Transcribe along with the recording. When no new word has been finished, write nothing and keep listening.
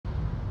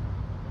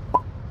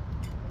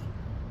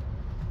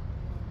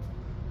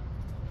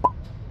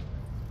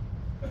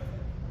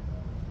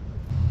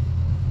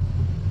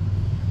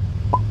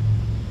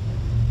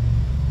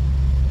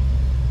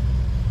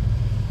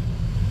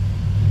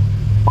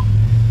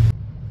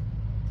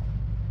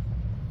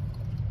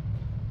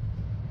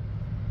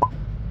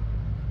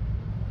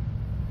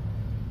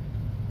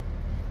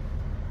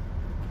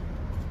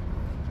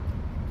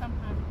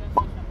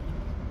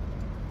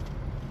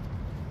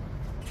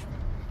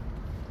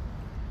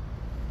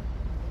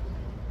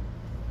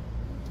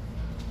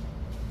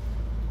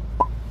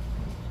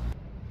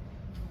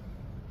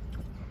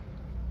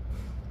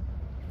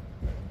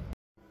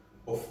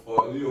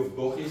voor u of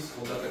doggies,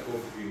 omdat ik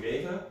over u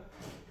mega.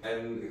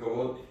 En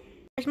gewoon...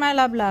 Where's my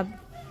love love?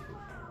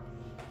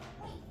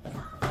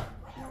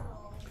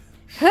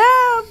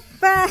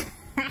 Hoppa!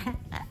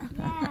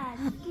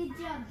 Yeah, good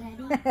job,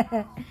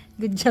 Daddy.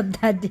 Good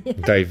job, Daddy.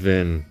 Dive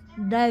in.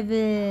 Dive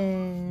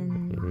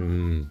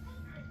in.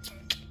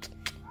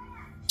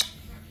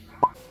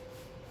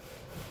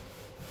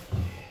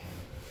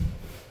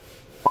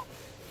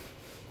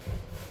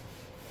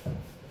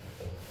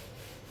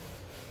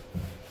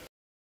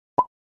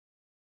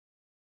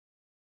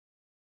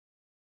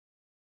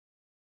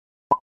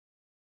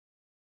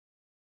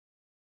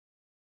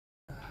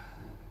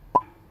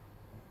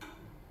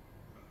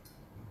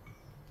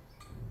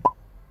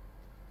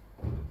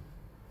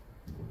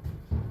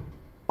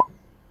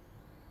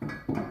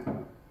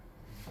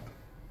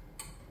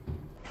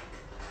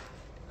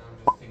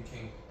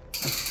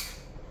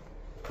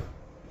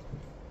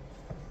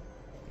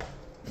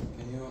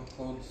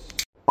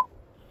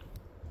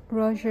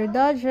 Roger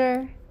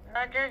Dodger.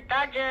 Dodger,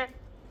 Dodger,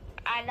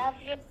 I love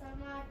you so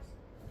much.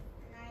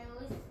 And I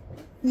always...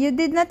 You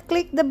did not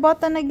click the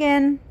button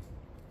again.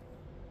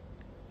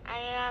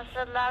 I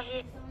also love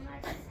you so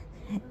much.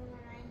 Even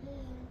when I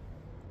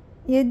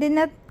hear. You did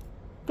not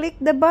click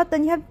the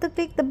button. You have to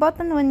click the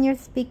button when you're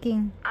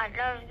speaking. I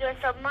love you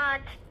so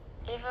much.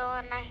 Even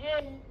when I hear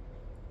you.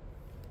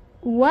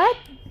 What?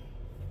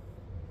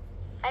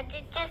 I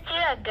did just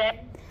hear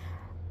again.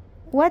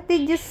 What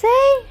did you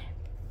say?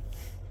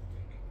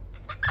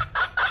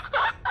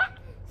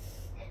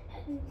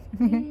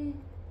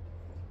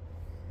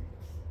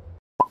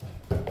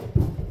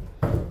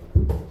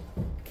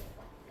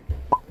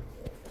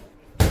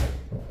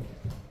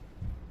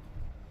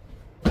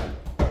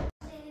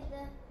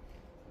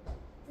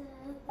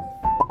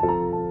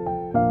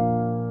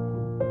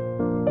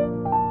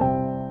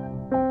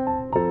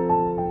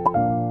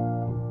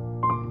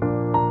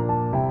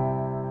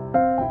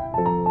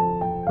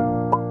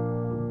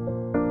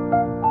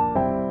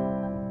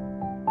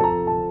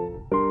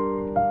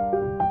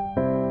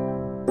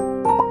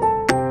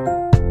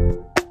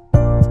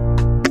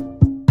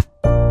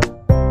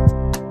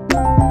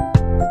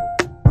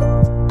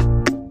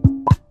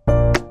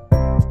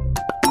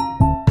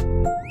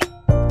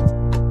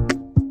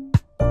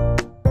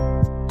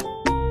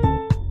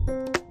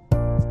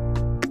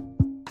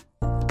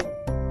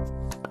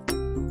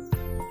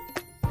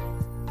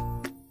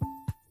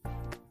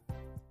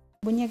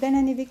 Bunyagan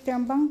na ni Victor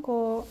ang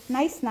bangko.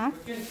 Nice na?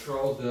 You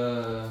control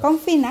the...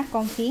 Comfy na,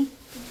 comfy.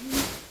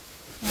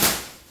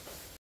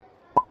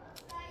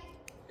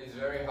 It's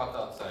very hot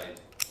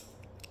outside.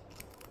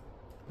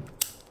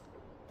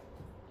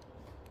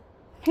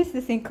 It's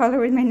the same color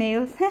with my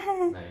nails.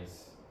 Nice.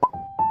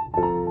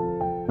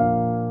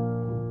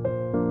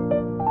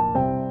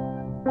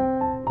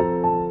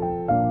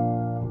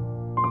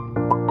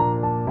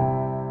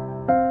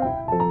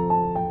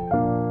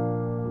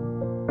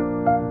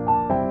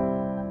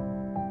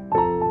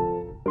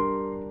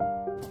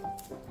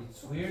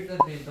 It's weird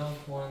that they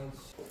don't want...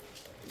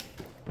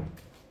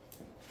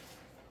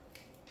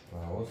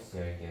 Well, we'll see,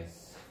 I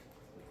guess.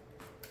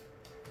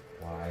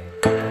 Why?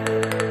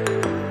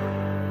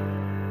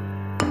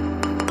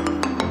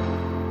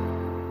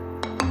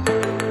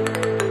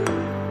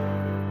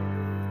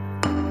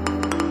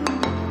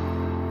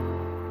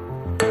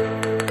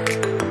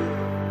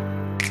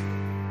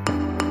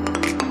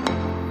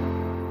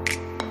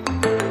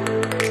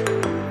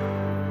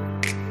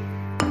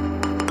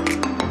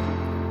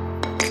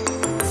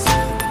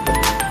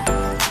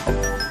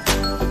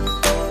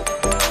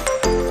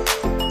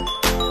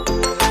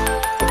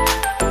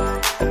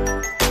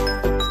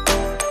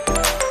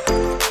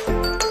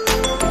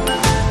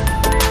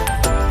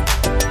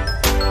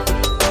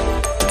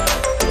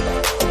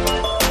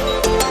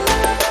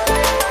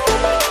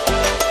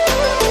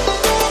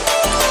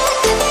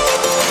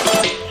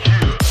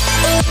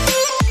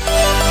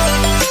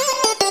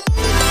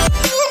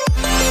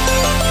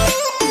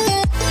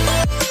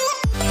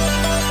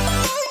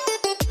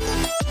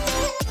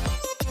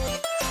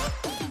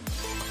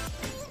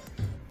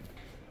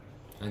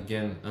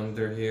 Again,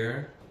 under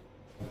here,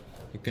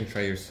 you can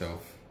try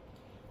yourself.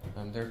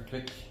 Under,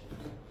 click,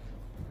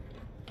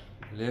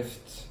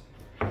 lift,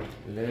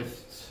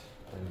 lift,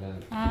 and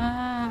then...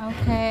 Ah,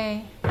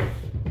 okay.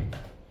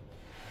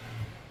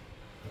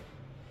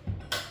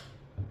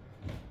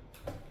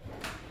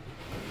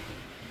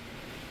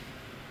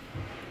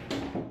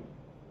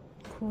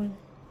 Cool.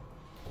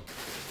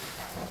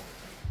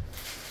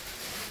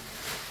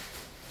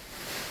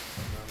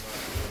 Mama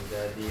and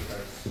Daddy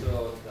are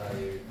so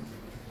tired.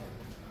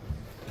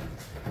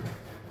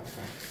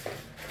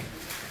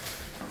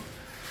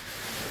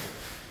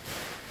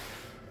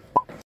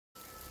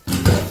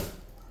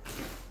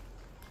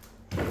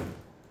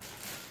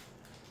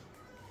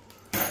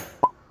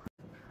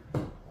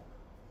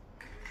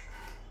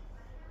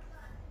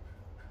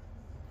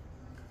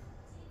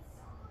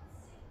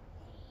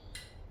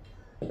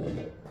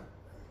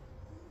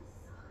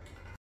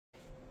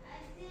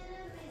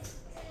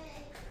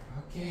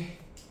 Okay.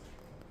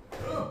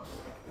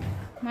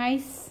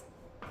 Nice.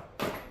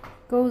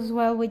 Goes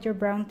well with your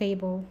brown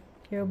table.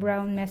 Your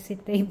brown messy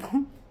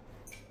table.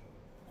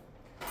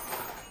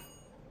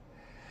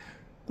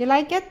 You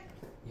like it?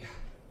 Yeah.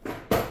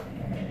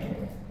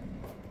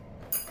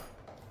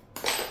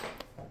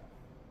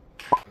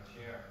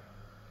 Chair.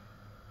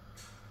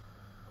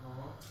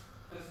 Oh,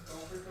 it's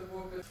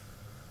comfortable.